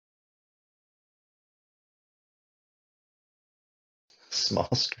Small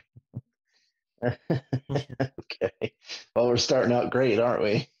screen. Okay. Well, we're starting out great, aren't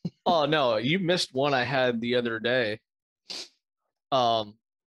we? Oh no, you missed one I had the other day. Um,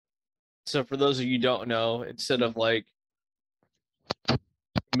 so for those of you who don't know, instead of like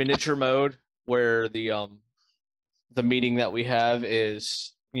miniature mode where the meeting that we have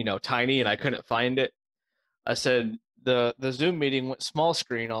is, tiny and I couldn't find it, I said the Zoom meeting went small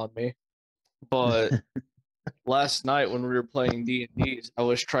screen on me. But last night when we were playing D&Ds, I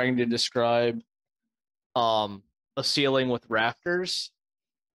was trying to describe um a ceiling with rafters,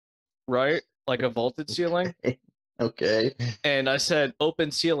 right? Like a vaulted ceiling. Okay. And I said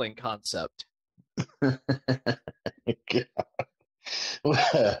open ceiling concept.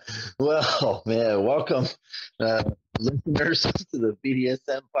 Well, man, welcome, listeners, to the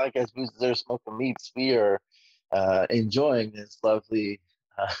BDSM podcast. Booster Smoke&Meats. We are enjoying this lovely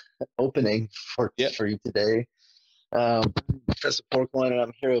opening for Yep. you today. Professor Porkline, and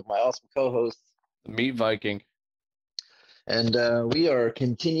I'm here with my awesome co-host, The Meat Viking. and we are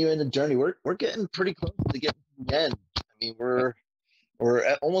continuing the journey. We're getting pretty close to getting to the end. I mean, we're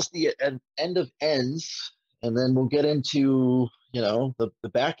at almost the end of ends, and then we'll get into the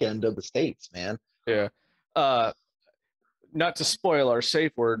back end of the states, man. Yeah. Not to spoil our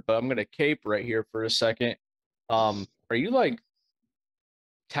safe word, but I'm gonna cape right here for a second. Are you like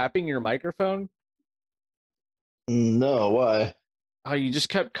tapping your microphone? No, why? Oh, you just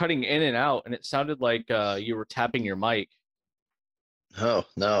kept cutting in and out, and it sounded like you were tapping your mic. Oh,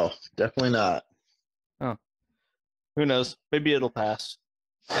 no, definitely not. Oh, who knows? Maybe it'll pass.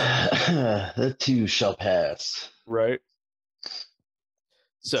 The too shall pass. Right.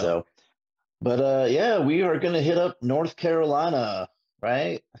 So but yeah, we are gonna hit up North Carolina,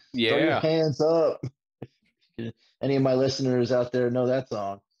 right? yeah. Throw your hands up. Any of my listeners out there know that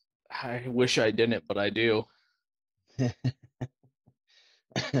song? I wish I didn't, but I do.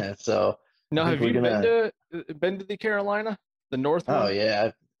 So No, have you been to the Carolina, the North Oh one?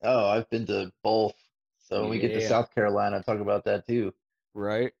 yeah, I've been to both. So when we get to Yeah. South Carolina, talk about that too.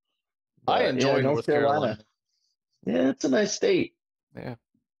 Right. I But yeah, enjoy North North Carolina. Yeah, it's a nice state. Yeah.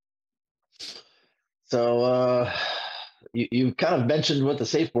 So you kind of mentioned what the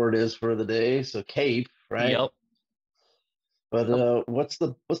safe word is for the day, so cape, right? Yep. But what's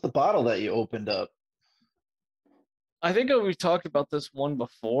the bottle that you opened up? I think we've talked about this one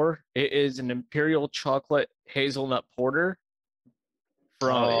before. It is an Imperial Chocolate Hazelnut Porter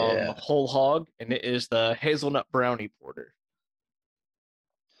from Yeah, Whole Hog, and it is the Hazelnut Brownie Porter.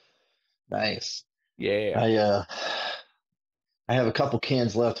 nice. Yeah. I have a couple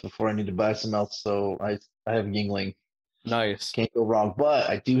cans left before I need to buy some else, so I have Yingling. Nice. Can't go wrong. But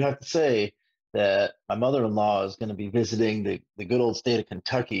I do have to say that my mother-in-law is going to be visiting the good old state of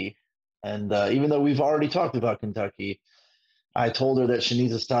Kentucky. And even though we've already talked about Kentucky, I told her that she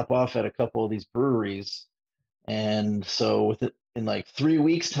needs to stop off at a couple of these breweries. And so with it in like 3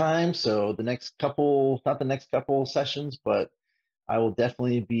 weeks time, so the next couple, not the next couple sessions, but I will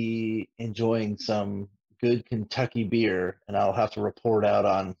definitely be enjoying some good Kentucky beer, and I'll have to report out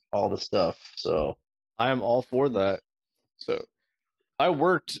on all the stuff. So I am all for that. So I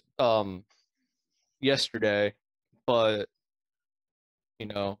worked yesterday, but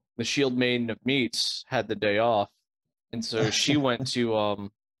the Shield Maiden of Meats had the day off. And so she went to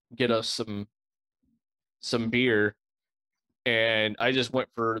get us some beer, and I just went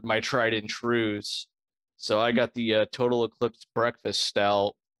for my tried and trues. So I got the Total Eclipse Breakfast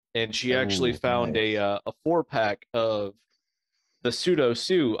Stout, and she actually found nice. a 4-pack of the Pseudo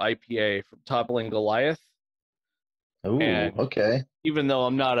Sue IPA from Toppling Goliath. Ooh, And okay. even though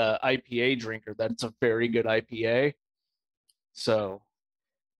I'm not a IPA drinker, that's a very good IPA. So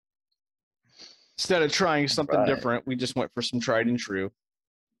instead of trying something different, we just went for some tried and true.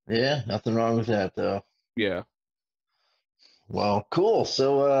 Yeah, nothing wrong with that though. Yeah. Well, cool.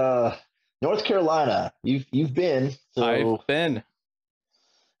 So North Carolina, you've been. So I've been.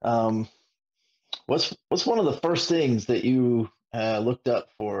 um what's one of the first things that you looked up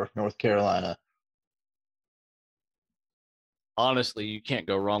for North Carolina? Honestly, you can't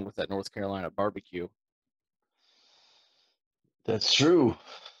go wrong with that North Carolina barbecue. That's true.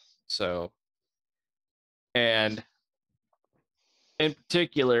 So, and in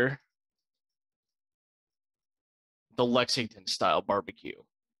particular, the Lexington style barbecue.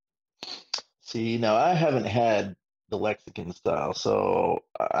 See, now I haven't had the Lexington style, so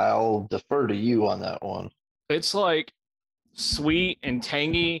I'll defer to you on that one. It's like sweet and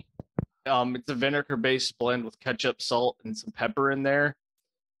tangy. It's a vinegar-based blend with ketchup, salt, and some pepper in there,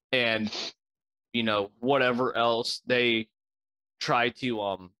 and whatever else they try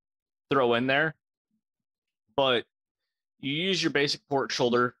to throw in there. But you use your basic pork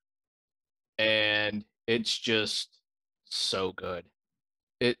shoulder, and it's just so good.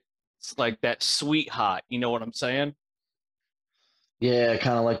 It's like that sweet hot. You know what I'm saying? Yeah,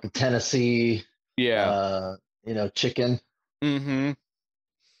 kind of like the Tennessee, Yeah. uh, chicken. Mm-hmm.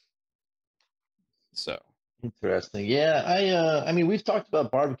 So, Interesting. Yeah, I mean, we've talked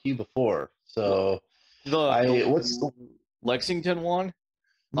about barbecue before, well, so what's the Lexington one.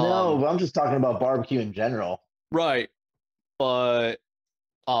 no, but I'm just talking about barbecue in general. Right. But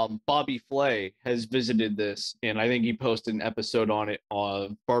Bobby Flay has visited this, and I think he posted an episode on it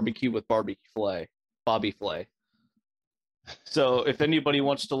on Barbecue with Bobby Flay. So if anybody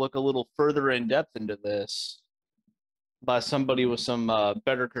wants to look a little further in depth into this by somebody with some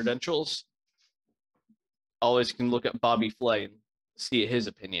better credentials, always can look at Bobby Flay and see his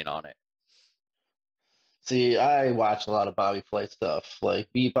opinion on it. See, I watch a lot of Bobby Flay stuff, like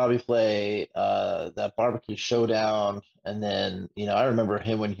Beat Bobby Flay, that Barbecue Showdown, and then I remember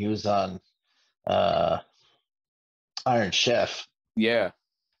him when he was on uh, Iron Chef. Yeah,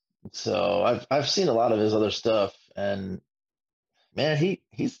 So I've seen a lot of his other stuff, and man,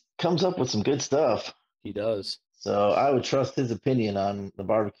 he's comes up with some good stuff. he does. So I would trust his opinion on the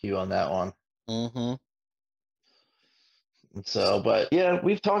barbecue on that one. Mm-hmm. So, but yeah,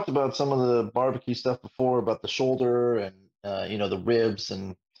 we've talked about some of the barbecue stuff before about the shoulder and the ribs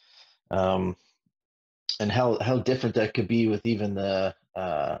um, and how different that could be with even the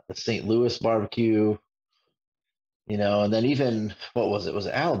St. Louis barbecue. And then even what was it? Was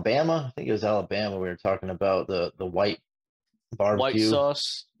it Alabama? I think it was Alabama. We were talking about the white White barbecue.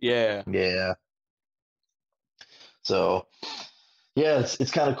 sauce. Yeah. Yeah. So yeah,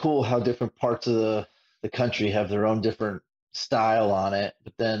 it's kind of cool how different parts of the country have their own different style on it.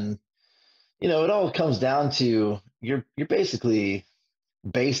 But then, it all comes down to you're basically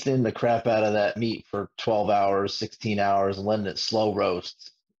basting the crap out of that meat for 12 hours, 16 hours, and letting it slow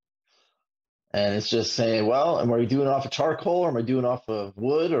roast. And it's just saying, well, am I doing it off of charcoal or am I doing it off of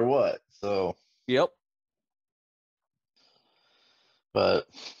wood or what? So, Yep. but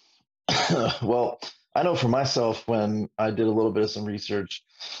well, I know for myself when I did a little bit of some research,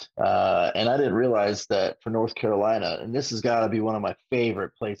 and I didn't realize that for North Carolina, and this has got to be one of my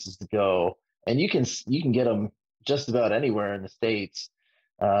favorite places to go, and you can get them just about anywhere in the states,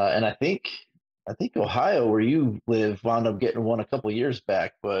 and I think Ohio, where you live, wound up getting one a couple of years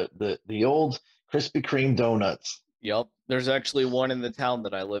back, but the old Krispy Kreme donuts. Yep. There's actually one in the town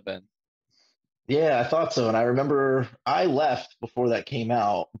that I live in. Yeah, I thought so, and I remember I left before that came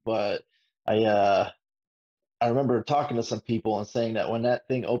out, but I remember talking to some people and saying that when that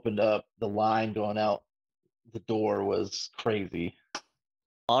thing opened up, the line going out the door was crazy.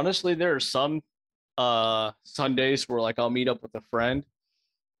 Honestly, there are some Sundays where like I'll meet up with a friend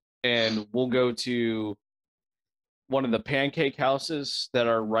and we'll go to one of the pancake houses that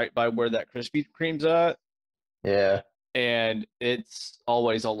are right by where that Krispy Kreme's at, Yeah. and it's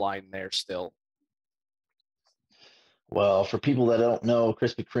always a line there still. Well, for people that don't know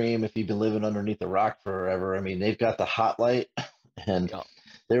Krispy Kreme, if you've been living underneath a rock forever, I mean, they've got the hot light, and Yep.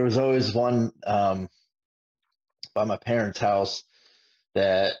 there was always one by my parents' house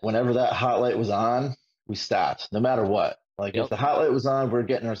that whenever that hot light was on, we stopped, no matter what. Like if Yep. the hot light was on, we're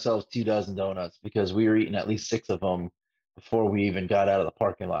getting ourselves 2 dozen donuts because we were eating at least 6 of them before we even got out of the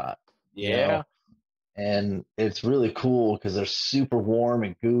parking lot. Yeah. And it's really cool because they're super warm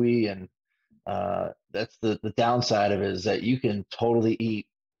and gooey, and that's the downside of it is that you can totally eat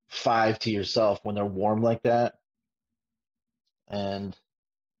 5 to yourself when they're warm like that. And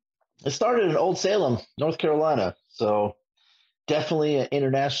it started in Old Salem, North Carolina, so definitely an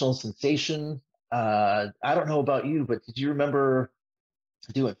international sensation. I don't know about you, but did you remember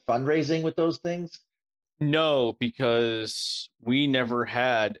doing fundraising with those things? No, because we never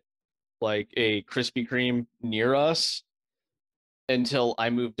had like a Krispy Kreme near us until I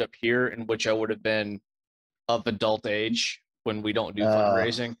moved up here, in which I would have been of adult age when we don't do Uh,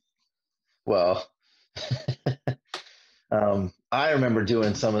 fundraising. well, I remember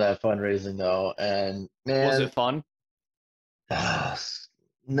doing some of that fundraising though, and Was man, it fun? uh,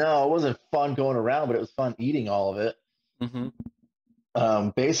 no, it wasn't fun going around, but it was fun eating all of it. Mm-hmm.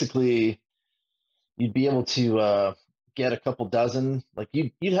 Basically, you'd be able to get a couple dozen. Like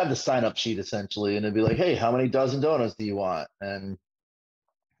you'd have the sign up sheet essentially, and it'd be like, hey, how many dozen donuts do you want? And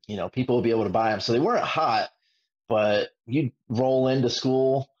people would be able to buy them. So they weren't hot, but you'd roll into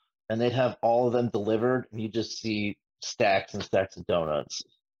school and they'd have all of them delivered, and you just see stacks and stacks of donuts.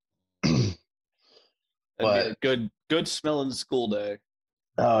 That'd be a But good smelling school day.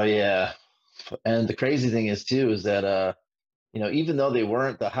 oh yeah, and the crazy thing is too is that even though they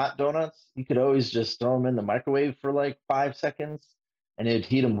weren't the hot donuts, you could always just throw them in the microwave for like 5 seconds and it'd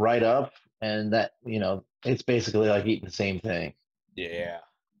heat them right up. And that, it's basically like eating the same thing. Yeah.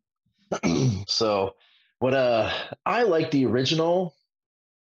 So, what I like the original,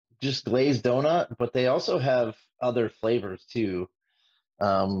 just glazed donut, but they also have other flavors too.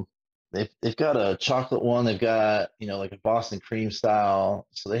 Um, they've got a chocolate one. They've got like a Boston cream style.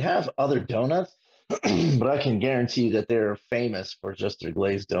 So they have other donuts, but I can guarantee that they're famous for just their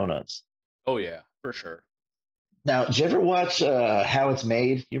glazed donuts. Oh yeah, for sure. Now, did you ever watch How It's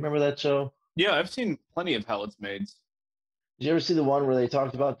Made? You remember that show? Yeah, I've seen plenty of how it's made. Did you ever see the one where they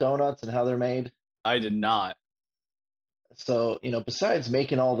talked about donuts and how they're made? I did not. So, besides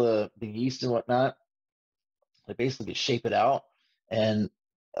making all the yeast and whatnot, they basically shape it out. And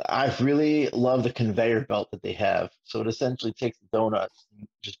I've really loved the conveyor belt that they have. So it essentially takes the donuts, and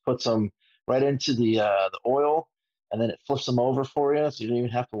just puts them right into the oil, and then it flips them over for you, so you don't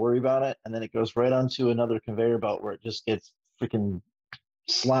even have to worry about it. And then it goes right onto another conveyor belt where it just gets freaking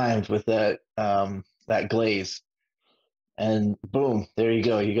slimed with that glaze, and boom, there you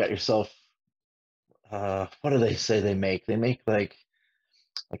go. You got yourself. What do they say they make? They make like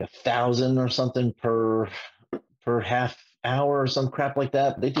 1,000 or something per half hour or some crap like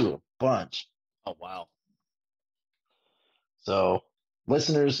that. But they do a bunch. Oh wow. So,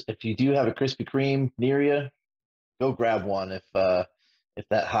 listeners, if you do have a Krispy Kreme near you, go grab one if that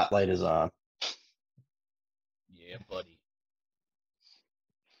hot light is on. Yeah, buddy.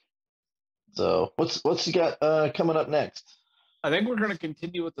 So, what's you got coming up next? I think we're gonna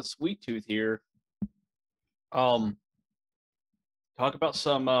continue with the sweet tooth here. Talk about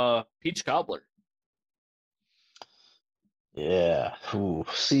some peach cobbler. Yeah. Ooh.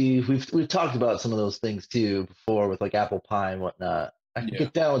 See, we've talked about some of those things too before with like apple pie and whatnot. I can Yeah.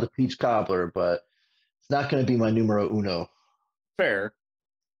 get down with a peach cobbler, but it's not going to be my numero uno. Fair.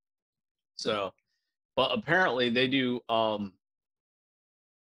 So, but apparently they do. Oh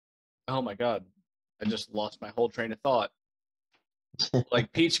my god, I just lost my whole train of thought.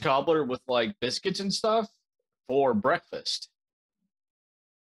 Like peach cobbler with like biscuits and stuff for breakfast.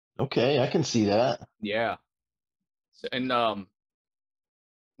 Okay, I can see that. Yeah. So, and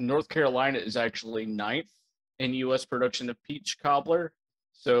North Carolina is actually ninth in U.S. production of peach cobbler.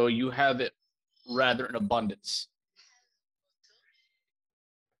 So you have it rather in abundance.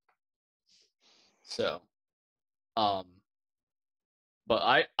 So, um, but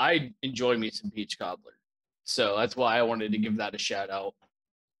I enjoy me some peach cobbler. So that's why I wanted to give that a shout out.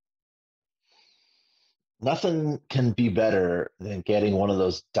 Nothing can be better than getting one of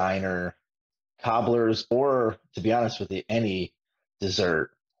those diner cobblers, or to be honest with you, any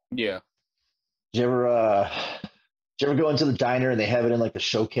dessert. Yeah. Did you ever did you ever go into the diner and they have it in like the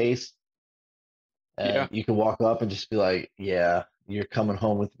showcase, Yeah. and you can walk up and just be like, "Yeah, you're coming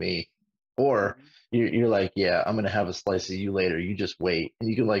home with me," or you're like, "Yeah, I'm gonna have a slice of you later. You just wait," and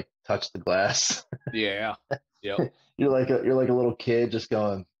you can like touch the glass. Yeah. Yep. You're like a little kid just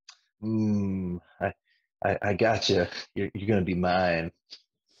going, I got you. You're gonna be mine.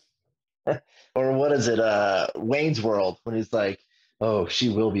 Or what is it? Wayne's World when he's like, "Oh, she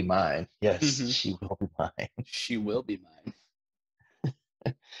will be mine. Yes, Mm-hmm. she will be mine." She will be mine.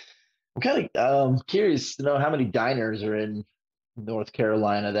 I'm kind of curious to know how many diners are in North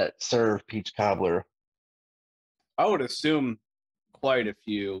Carolina that serve peach cobbler. I would assume quite a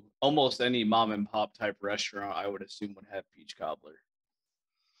few. Almost any mom and pop type restaurant, I would assume, would have peach cobbler.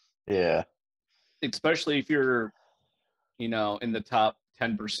 Yeah, Especially if you're, in the top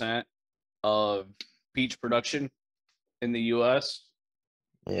 10% of peach production in the US.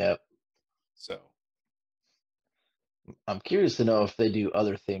 yeah. So, I'm curious to know if they do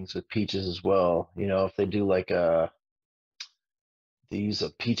other things with peaches as well. If they do like they use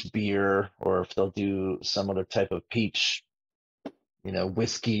a peach beer, or if they'll do some other type of peach,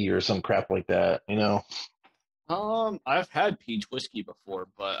 whiskey or some crap like that. I've had peach whiskey before,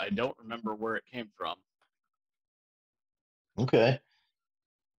 but I don't remember where it came from. Okay.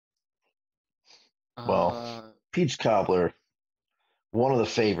 Well, Uh, peach cobbler, one of the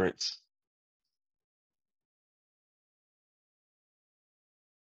favorites.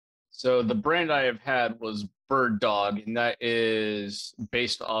 so the brand I have had was Bird Dog, and that is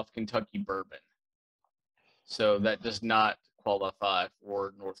based off Kentucky bourbon. So that does not qualify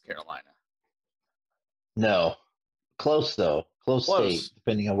for North Carolina. No, close though. Close state, Close.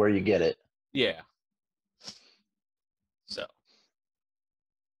 depending on where you get it. Yeah. So,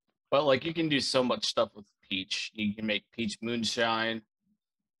 but like you can do so much stuff with peach. You can make peach moonshine.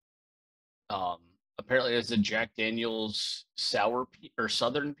 Um, Apparently there's a Jack Daniel's sour or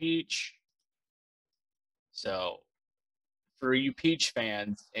southern peach. So for you peach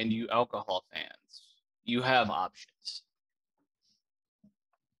fans and you alcohol fans, you have options.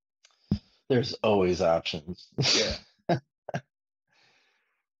 There's always options. Yeah.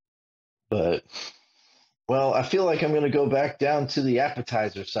 But, well, I feel like I'm going to go back down to the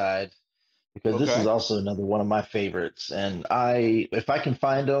appetizer side because this is Okay. also another one of my favorites. And if I can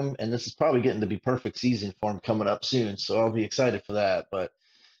find them, and this is probably getting to be perfect season for them coming up soon, so I'll be excited for that. But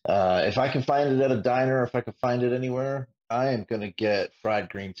if I can find it at a diner, if I can find it anywhere, I am going to get fried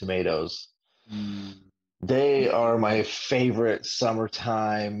green tomatoes. Mm. They are my favorite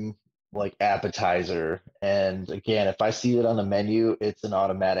summertime like appetizer. And again, if I see it on the menu, it's an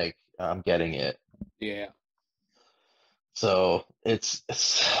automatic. I'm getting it. Yeah. So it's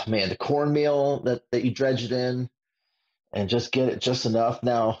man, the cornmeal that you dredge it in and just get it just enough.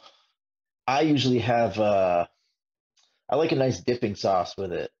 Now, I usually have I like a nice dipping sauce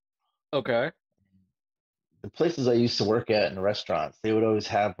with it. Okay. The places I used to work at in restaurants, they would always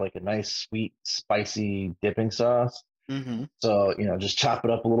have like a nice sweet, spicy dipping sauce. Mm-hmm. So, just chop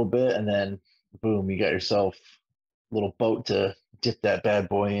it up a little bit and then boom, you got yourself a little boat to dip that bad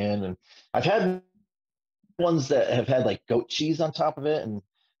boy in. And I've had ones that have had like goat cheese on top of it, and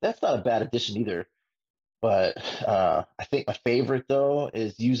that's not a bad addition either. But I think my favorite though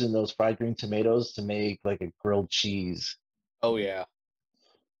is using those fried green tomatoes to make like a grilled cheese. Oh yeah.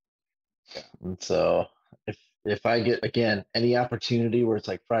 Yeah. And so if I get again any opportunity where it's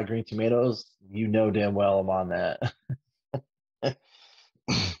like fried green tomatoes, damn well I'm on that.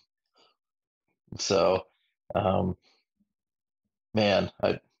 So, um, man,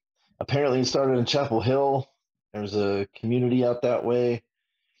 apparently it started in Chapel Hill. There's a community out that way,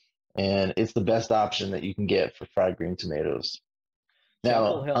 and it's the best option that you can get for fried green tomatoes.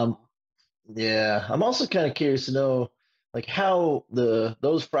 Chapel Now, Hill. yeah, I'm also kind of curious to know like how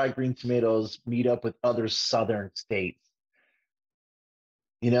those fried green tomatoes meet up with other southern states.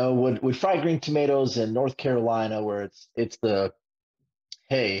 Would fried green tomatoes in North Carolina, where it's the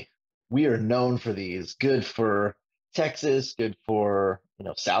hey, we are known for these, good for Texas, good for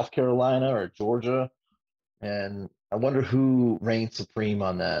South Carolina or Georgia, and I wonder who reigns supreme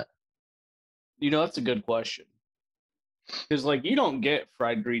on that. That's a good question. Because like you don't get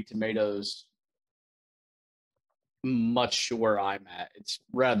fried green tomatoes much where I'm at. It's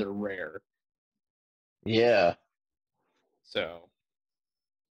rather rare. Yeah. So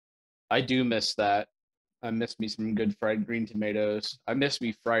I do miss that. I miss me some good fried green tomatoes. I miss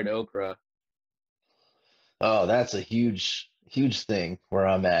me fried okra. Oh, that's a huge, huge thing where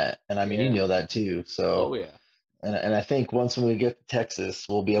I'm at. And I mean, you Yeah. know that too. Oh So, yeah. and I think once when we get to Texas,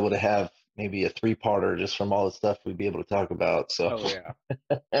 we'll be able to have maybe a three-parter just from all the stuff we'd be able to talk about. So, Oh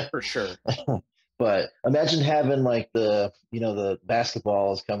yeah. For sure. but imagine having like the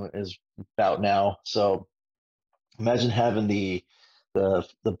basketball is out now. So imagine having the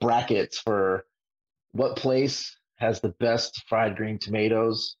brackets for what place has the best fried green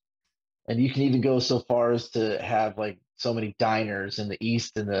tomatoes, and you can even go so far as to have like so many diners in the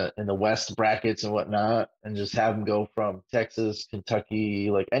east and the west brackets and whatnot, and just have them go from Texas, Kentucky,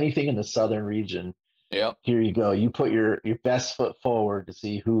 like anything in the southern region. Yep. Here you go. You put your best foot forward to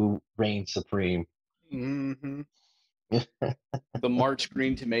see who reigns supreme. Mm-hmm. The March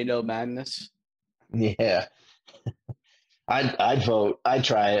green tomato madness. Yeah, I'd vote. I'd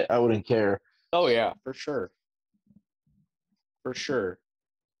try it. I wouldn't care. Oh yeah, for sure. For sure.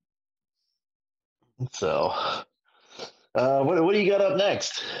 So, what do you got up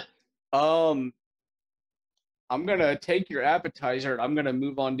next? Um, I'm gonna take your appetizer and I'm gonna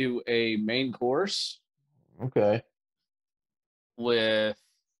move on to a main course Okay. with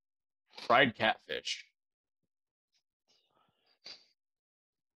fried catfish.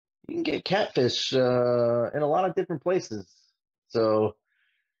 You can get catfish in a lot of different places. So,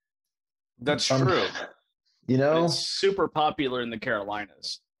 That's um, true. you But know, it's super popular in the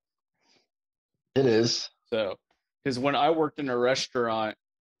Carolinas. it is. So, because when I worked in a restaurant,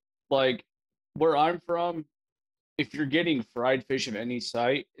 like where I'm from, if you're getting fried fish of any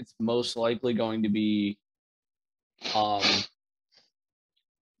site, it's most likely going to be um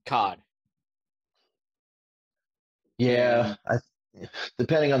cod. Yeah, And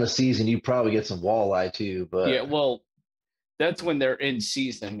depending on the season, you probably get some walleye too. yeah, But well, that's when they're in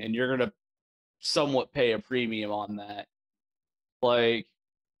season and you're gonna somewhat pay a premium on that. Like,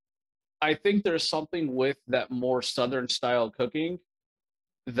 I think there's something with that more southern style cooking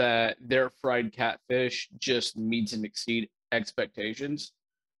that their fried catfish just meets and exceed expectations.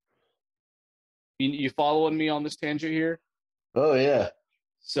 You following me on this tangent here? oh yeah,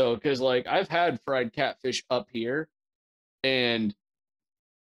 So, because like I've had fried catfish up here, and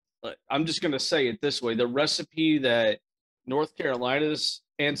I'm just gonna say it this way: the recipe that North Carolina's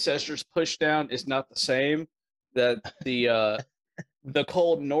ancestors push down is not the same that the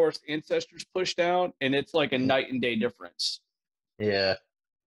cold North ancestors push down, and it's like a night and day difference. Yeah.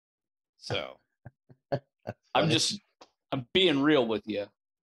 So That's I'm funny. just I'm being real with you.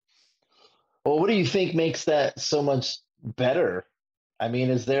 Well, what do you think makes that so much better? I mean,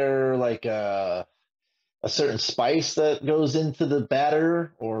 is there like a certain spice that goes into the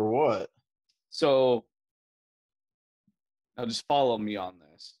batter or what? So now just follow me on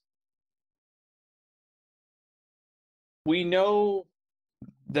this. We know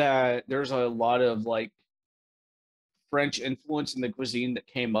that there's a lot of like French influence in the cuisine that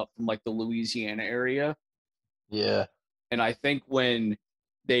came up from like the Louisiana area. Yeah. And I think when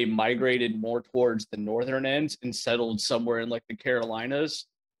they migrated more towards the northern ends and settled somewhere in like the Carolinas,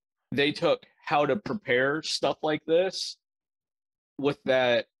 they took how to prepare stuff like this with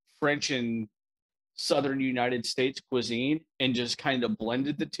that French and southern United States cuisine and just kind of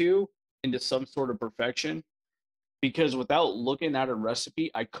blended the two into some sort of perfection. Because without looking at a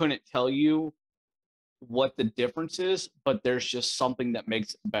recipe, I couldn't tell you what the difference is, but there's just something that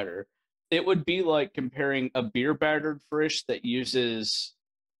makes it better. It would be like comparing a beer battered fish that uses,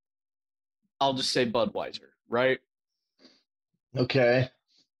 I'll just say Budweiser, right? Okay.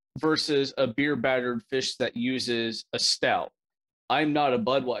 Versus a beer battered fish that uses a stout. I'm not a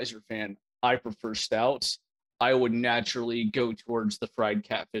Budweiser fan. I prefer stouts. I would naturally go towards the fried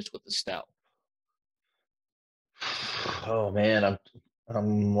catfish with the stout. Oh man,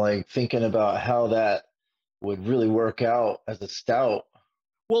 I'm like thinking about how that would really work out as a stout.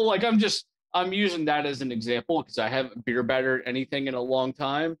 Well, like I'm using that as an example because I haven't beer battered anything in a long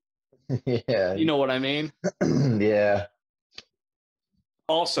time. Yeah. You know what I mean? Yeah.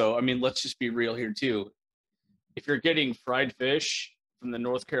 Also, I mean, let's just be real here too. If you're getting fried fish from the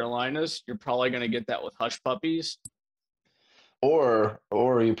North Carolinas, you're probably going to get that with hush puppies. Or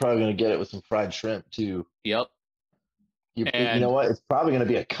you're probably gonna get it with some fried shrimp too. Yep. You know And what? It's probably gonna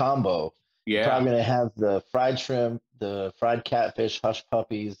be a combo. You're yeah. probably gonna have the fried shrimp, the fried catfish, hush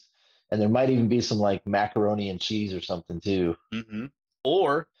puppies, and there might even be some like macaroni and cheese or something too. Mm-hmm.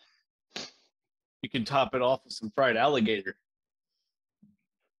 Or you can top it off with some fried alligator.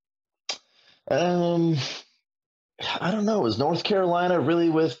 Um, I don't know. Is North Carolina really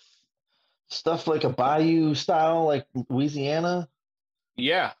with stuff like a bayou style, like Louisiana?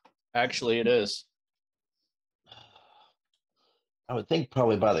 Yeah, actually, it is. I would think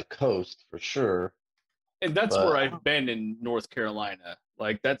probably by the coast for sure. And that's where But I've been in North Carolina.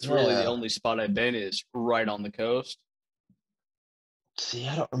 Like, that's really the yeah, only spot I've been is right on the coast. see,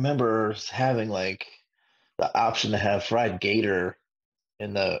 I don't remember having like the option to have fried gator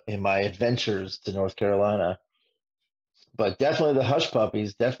in my adventures to North Carolina. But definitely the hush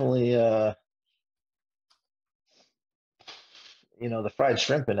puppies, definitely the fried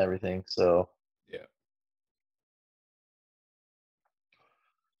shrimp and everything. So Yeah.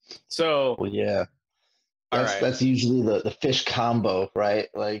 So, well, yeah, all that's right. that's usually the fish combo, right?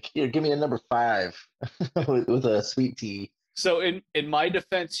 Like here, give me a number five with a sweet tea. So in my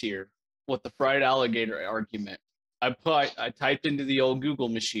defense here, with the fried alligator argument, I typed into the old Google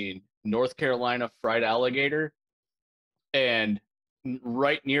machine North Carolina fried alligator, and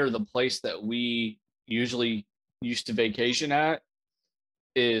right near the place that we usually used to vacation at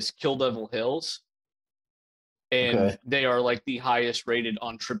is Kill Devil Hills, and Okay. they are like the highest rated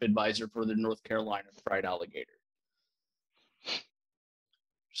on TripAdvisor for the North Carolina fried alligator.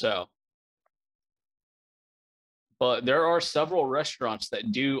 So, but there are several restaurants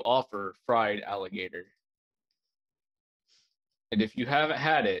that do offer fried alligator. And if you haven't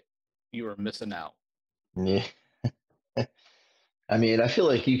had it, you are missing out. Yeah. I mean, I feel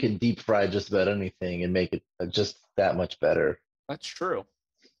like you can deep fry just about anything and make it just that much better, That's true.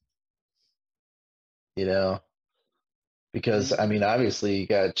 you know? Because Mm-hmm. I mean, obviously you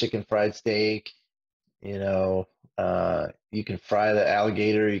got chicken fried steak, you can fry the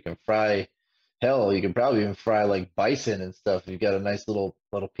alligator, you can fry hell, you can probably even fry like bison and stuff. You've got a nice little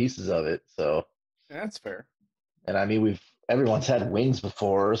pieces of it. So, That's fair. and I mean, we've everyone's had wings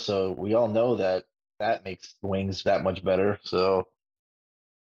before, so we all know that that makes wings that much better. So,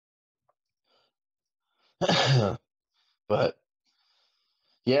 but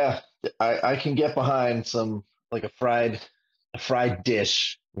yeah, I can get behind some like a fried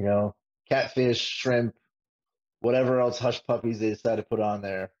dish, catfish, shrimp, whatever else hush puppies they decide to put on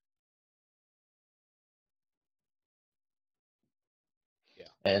there. Yeah.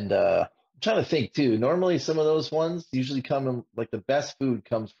 And I'm trying to think too. Normally, some of those ones usually come in like the best food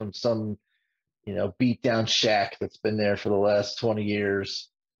comes from some beat down shack that's been there for the last 20 years.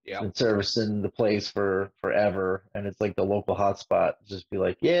 Yeah. been servicing the place for forever, and it's like the local hotspot. Just be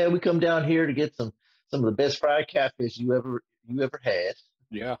like, yeah, we come down here to get some of the best fried catfish you ever had.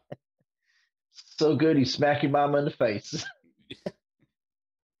 Yeah. So good, you smack your mama in the face.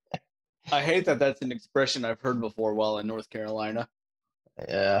 I hate that that's an expression I've heard before while in North Carolina.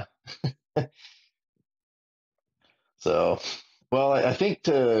 Yeah. So, well, I think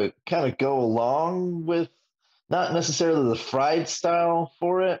to kind of go along with not necessarily the fried style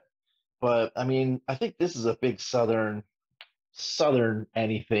for it, but I mean, I think this is a big southern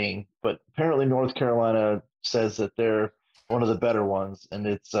anything, but apparently North Carolina says that they're one of the better ones, and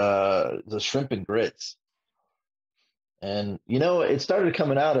it's the shrimp and grits. And it started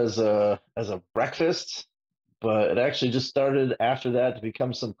coming out as a breakfast, but it actually just started after that to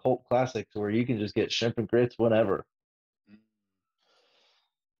become some cult classics where you can just get shrimp and grits whenever.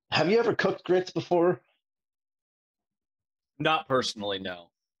 Have you ever cooked grits before? Not personally, no.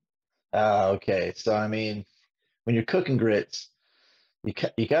 Okay. So I mean, when you're cooking grits, you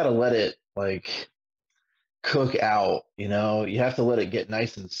got to let it like cook out. You have to let it get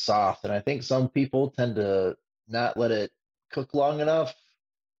nice and soft. And I think some people tend to not let it cook long enough,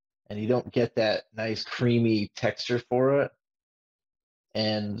 and you don't get that nice creamy texture for it.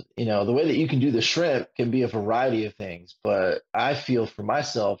 And the way that you can do the shrimp can be a variety of things, but I feel for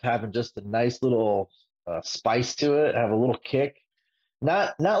myself having just a nice little spice to it, have a little kick,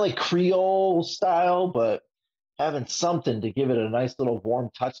 not like Creole style, but having something to give it a nice little warm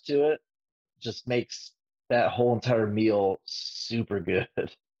touch to it just makes that whole entire meal super good.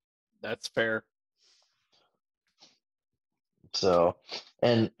 That's fair. So,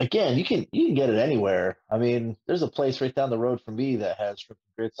 and again, you can get it anywhere. I mean, there's a place right down the road from me that has shrimp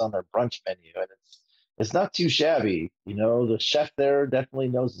and grits on their brunch menu, and it's not too shabby. The chef there definitely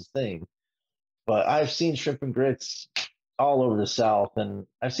knows his thing. But I've seen shrimp and grits all over the South, and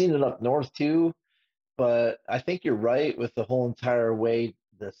I've seen it up north too. But I think you're right with the whole entire way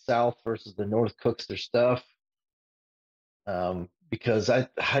the South versus the North cooks their stuff. Because I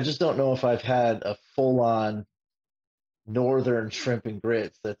just don't know if I've had a full on northern shrimp and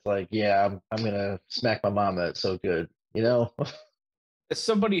grits that's like, yeah, I'm gonna smack my mama. It's so good. As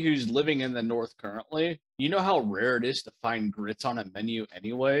somebody who's living in the North currently, you know how rare it is to find grits on a menu,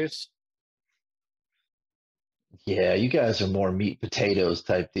 anyways? Yeah, you guys are more meat potatoes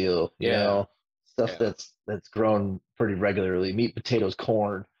type deal. Yeah. Stuff Yeah. that's grown pretty regularly. Meat potatoes,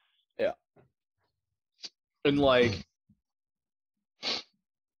 corn. Yeah. And like,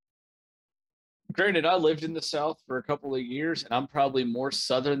 granted, I lived in the South for a couple of years, and I'm probably more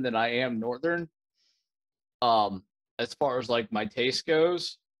Southern than I am Northern. Um, as far as like my taste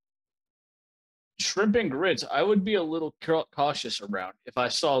goes, shrimp and grits, I would be a little cautious around if I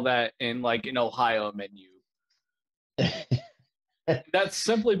saw that in like an Ohio menu. That's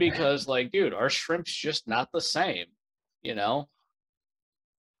simply because, like, dude, our shrimp's just not the same, you know?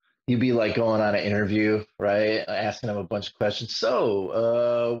 You'd be like going on an interview, right? Asking them a bunch of questions.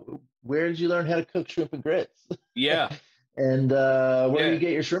 So, where did you learn how to cook shrimp and grits? Yeah. And where do Yeah. you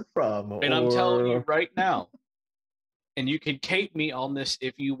get your shrimp from? And I'm telling you Or right now, and you can cape me on this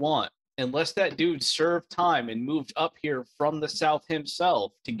if you want, unless that dude served time and moved up here from the South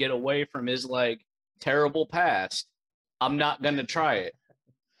himself to get away from his like terrible past, I'm not gonna try it.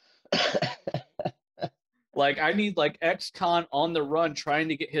 Like, I need like ex-con on the run trying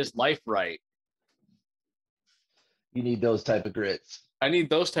to get his life right. you need those type of grits. I need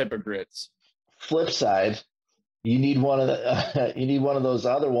those type of grits. Flip side, you need one of the you need one of those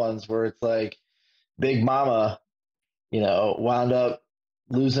other ones where it's like Big Mama, wound up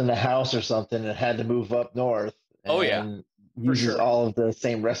losing the house or something and had to move up north Oh yeah, and for uses sure. all of the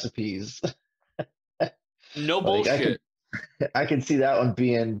same recipes. No Like bullshit. I can see that one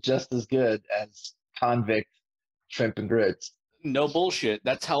being just as good as convict shrimp and grits. No bullshit.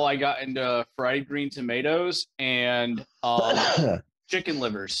 That's how I got into fried green tomatoes and chicken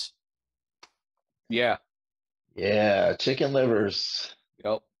livers. Yeah. Yeah, chicken livers.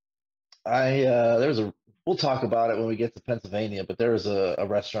 Yep. There's a we'll talk about it when we get to Pennsylvania, but there was a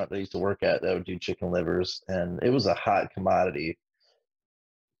restaurant that I used to work at that would do chicken livers, and it was a hot commodity.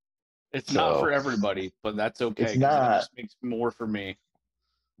 It's not for So everybody, but that's okay it's because it not, just makes more for me.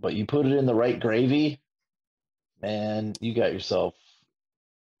 but you put it in the right gravy, man, you got yourself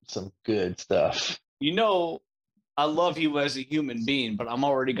some good stuff. You know, I love you as a human being, but I'm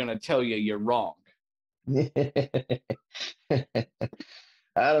already going to tell you you're wrong. I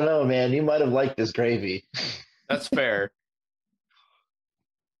don't know, man. You might have liked this gravy, That's fair.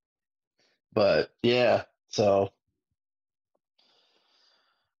 but yeah. So,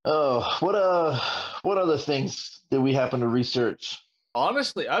 oh, what other things did we happen to research?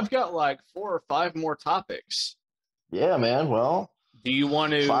 Honestly, I've got like 4 or 5 more topics. Yeah, man. Well, Do you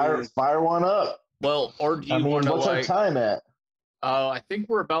want to, fire one up. well, or do I you want mean, to what's our like, time at? I think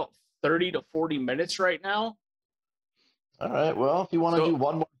we're about 30 to 40 minutes right now. All right. Well, if you want to So, do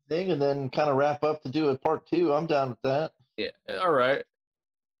one more thing and then kind of wrap up to do a part two, I'm down with that. yeah, all right.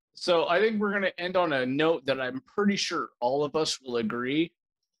 So I think we're going to end on a note that I'm pretty sure all of us will agree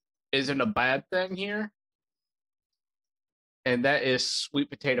isn't a bad thing here. And that is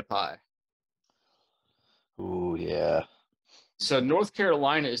sweet potato pie. Ooh, yeah. So North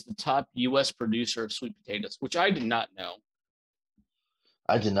Carolina is the top U.S. producer of sweet potatoes, which I did not know.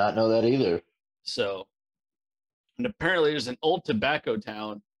 I did not know that either. So, and apparently there's an old tobacco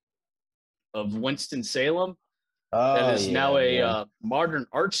town of Winston-Salem that Oh, is now yeah, a man. modern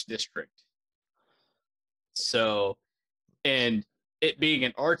arts district. So, and it being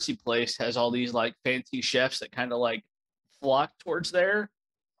an artsy place has all these like fancy chefs that kind of like flock towards there.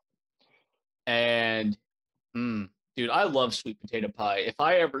 And, dude, I love sweet potato pie. If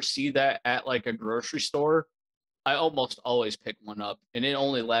I ever see that at like a grocery store, I almost always pick one up, and it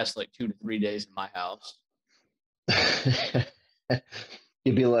only lasts like 2 to 3 days in my house.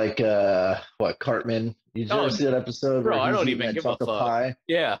 You'd be like, what, Cartman? You ever Oh, see that episode bro, where I he's don't eating even that give a chocolate fuck. pie?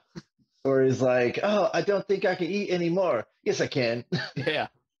 Yeah, Or he's like, oh, I don't think I can eat anymore. Yes, I can. yeah.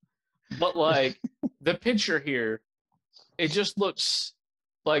 But like the picture here, it just looks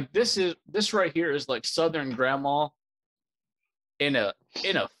like this right here is like Southern grandma in a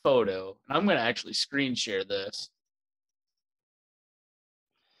photo. And I'm gonna actually screen share this.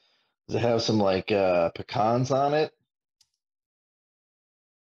 Does it have some like pecans on it?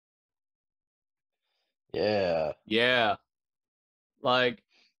 Yeah. Yeah, like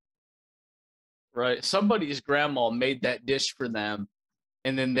right, somebody's grandma made that dish for them,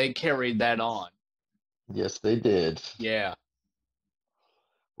 and then they carried that on. Yes, they did. Yeah,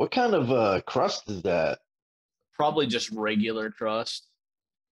 What kind of crust is that? probably just regular crust,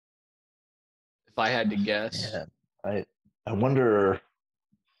 if I had to guess. Man, I I wonder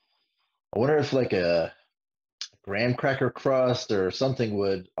if like a graham cracker crust or something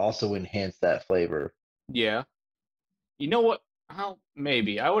would also enhance that flavor. Yeah. You know what? How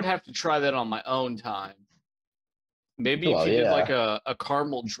maybe I would have to try that on my own time. Maybe if Well, you did like yeah, a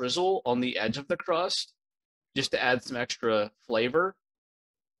caramel drizzle on the edge of the crust, just to add some extra flavor.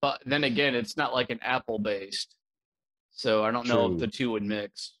 But then again, it's not like an apple based. So I don't know if the true. two would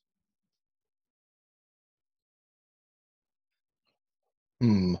mix. But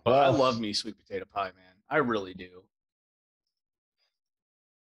I Well, love me sweet potato pie, man. I really do.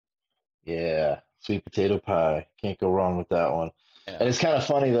 yeah, sweet potato pie. Can't go wrong with that one. And Yeah. it's kind of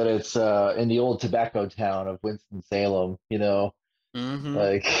funny that it's in the old tobacco town of Winston-Salem, Mm-hmm.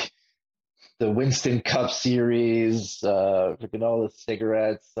 like the Winston Cup series, freaking all the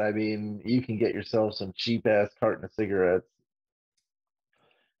cigarettes. I mean, you can get yourself some cheap ass carton of cigarettes.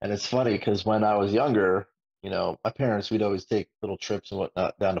 And it's funny because when I was younger, my parents, we'd always take little trips and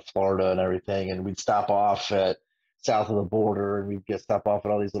whatnot down to Florida and everything. And we'd stop off at south of the border and we'd get stop off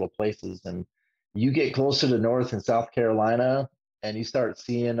at all these little places. And you get closer to North and South Carolina and you start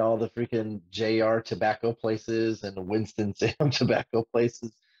seeing all the freaking JR tobacco places and the Winston-Salem tobacco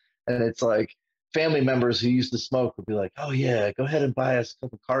places. And it's like family members who used to smoke would be like, oh, yeah, go ahead and buy us a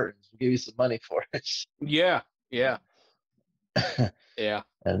couple cartons. We'll give you some money for it. Yeah. Yeah. Yeah.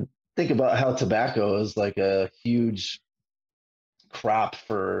 And think about how tobacco is like a huge crop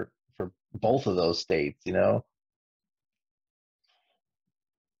for both of those states.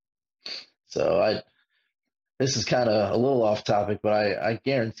 So I this is kind of a little off topic, but I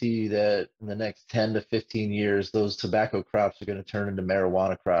guarantee you that in the next 10 to 15 years, those tobacco crops are going to turn into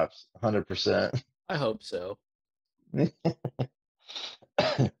marijuana crops, 100%. I hope so.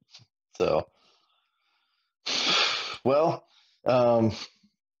 So, well, do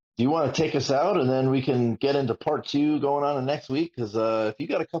you want to take us out and then we can get into part two going on the next week? Because if you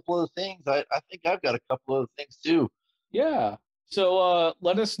got a couple of things, I think I've got a couple of things too. Yeah. So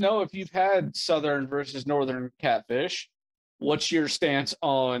let us know if you've had southern versus northern catfish. What's your stance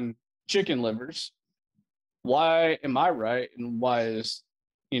on chicken livers? Why am I right and why is,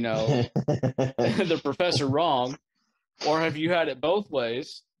 the professor wrong? Or have you had it both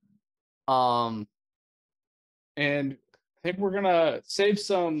ways? Um and I think we're gonna save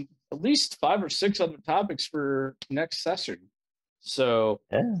some at least 5 or 6 other topics for next session. So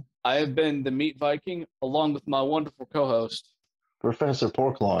Yeah, I have been the Meat Viking along with my wonderful co-host. Professor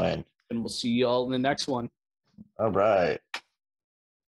Porkloin. And we'll see you all in the next one. All right.